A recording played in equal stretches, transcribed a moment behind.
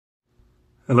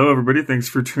Hello everybody, thanks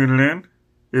for tuning in.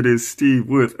 It is Steve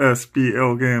with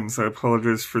SBL Games. I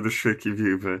apologize for the shaky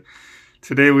view, but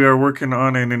today we are working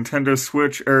on a Nintendo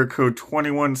Switch error code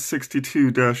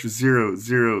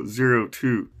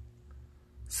 2162-0002.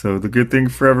 So the good thing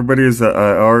for everybody is that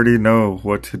I already know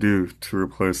what to do to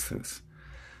replace this.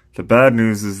 The bad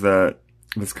news is that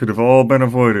this could have all been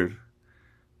avoided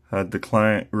had the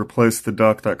client replaced the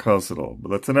dock that caused it all. But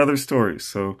that's another story,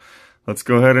 so let's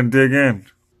go ahead and dig in.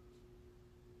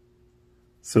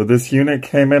 So this unit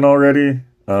came in already,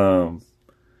 has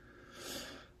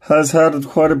had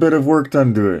quite a bit of work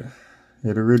done to it.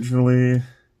 It originally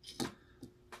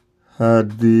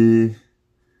had the,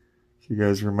 if you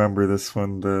guys remember this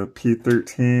one, the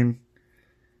P13,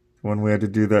 the one we had to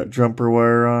do that jumper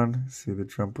wire on. See the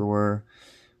jumper wire?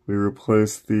 We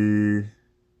replaced the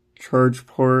charge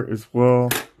port as well.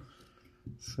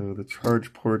 So the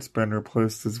charge port's been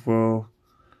replaced as well.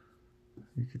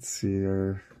 You can see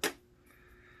our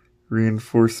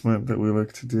reinforcement that we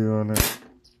like to do on it.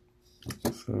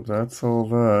 So that's all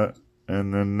that.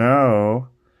 And then now,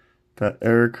 that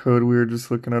error code we were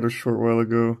just looking at a short while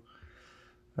ago,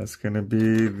 that's going to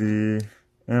be the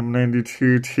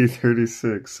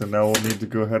M92T36. So now we'll need to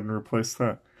go ahead and replace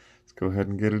that. Let's go ahead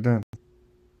and get it done.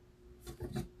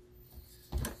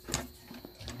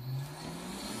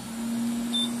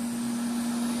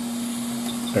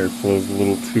 Airflow's a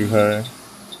little too high.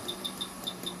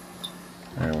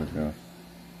 There we go.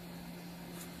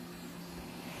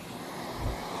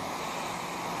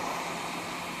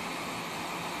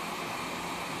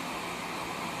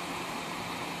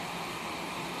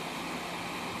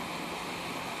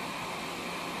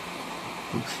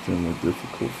 Extremely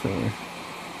difficult for me.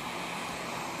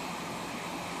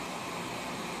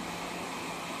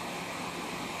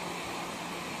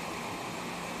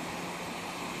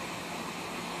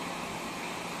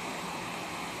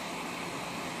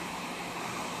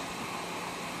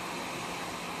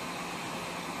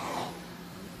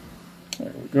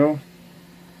 There we go.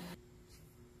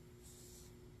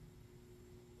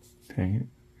 Dang it.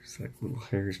 There's like little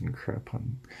hairs and crap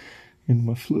in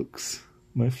my flux.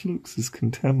 My flux is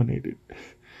contaminated.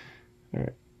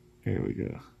 Alright, here we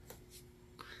go.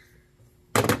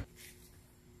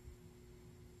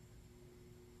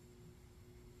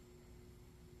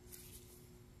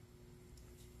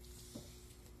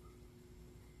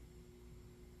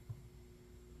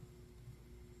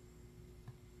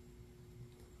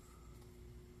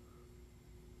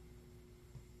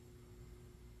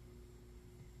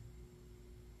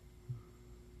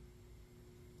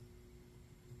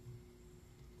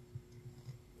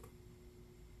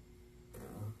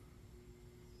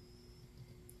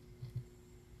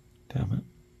 Damn it.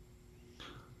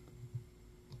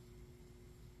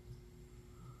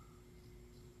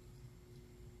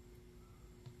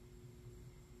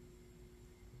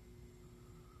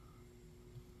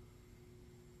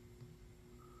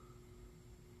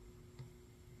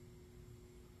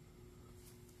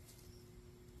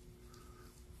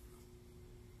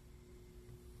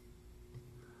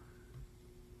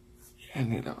 I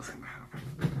knew that was gonna happen.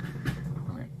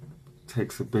 When it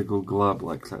takes a big old glob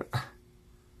like that.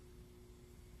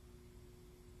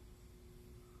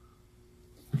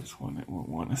 This one, it won't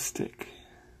want to stick.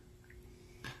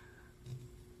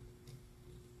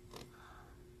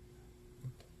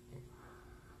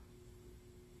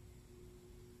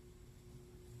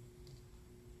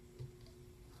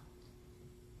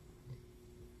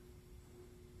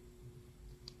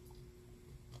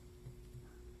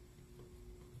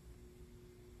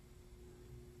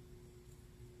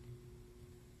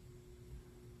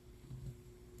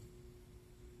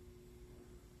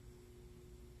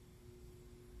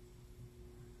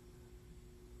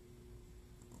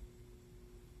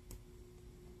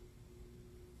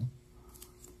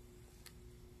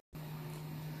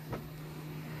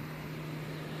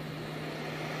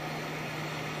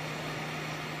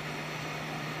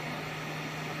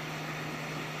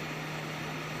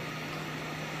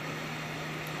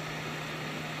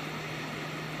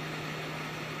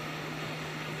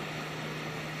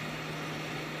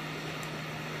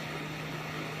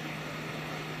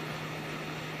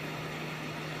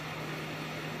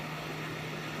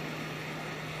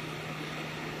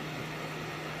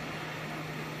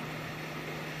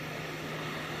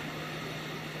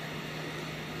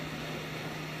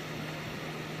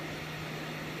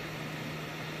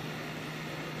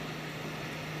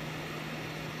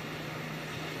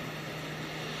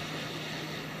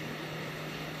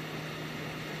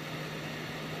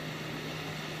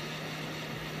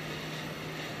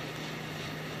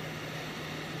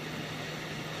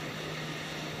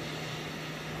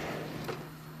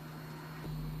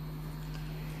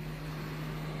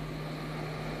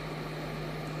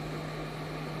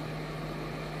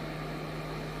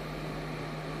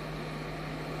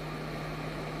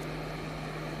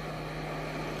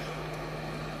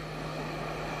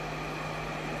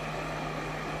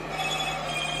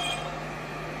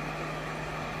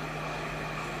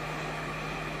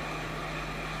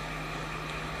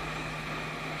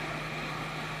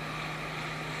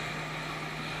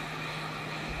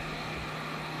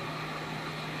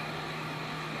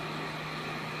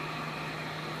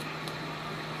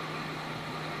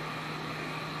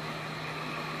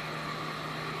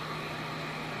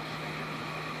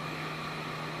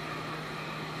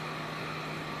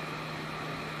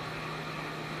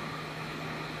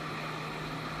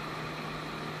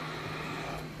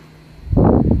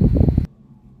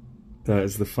 that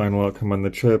is the final outcome on the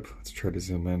chip. Let's try to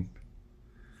zoom in.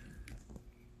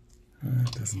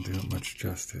 It doesn't do it much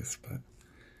justice, but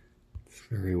it's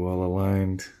very well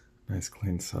aligned. Nice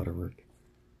clean solder work.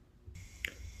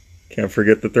 Can't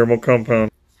forget the thermal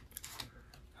compound.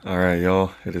 Alright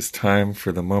y'all, it is time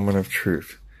for the moment of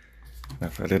truth.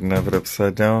 If I didn't have it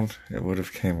upside down, it would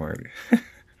have came already.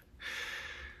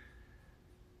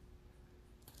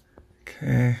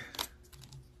 Okay.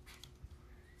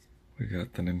 We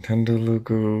got the Nintendo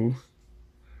logo.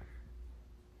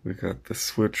 We got the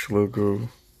Switch logo.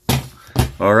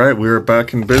 Alright, we are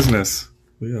back in business.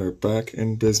 We are back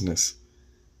in business.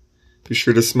 Be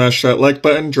sure to smash that like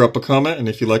button, drop a comment, and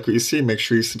if you like what you see, make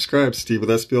sure you subscribe. Steve with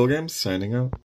SBL Games, signing out.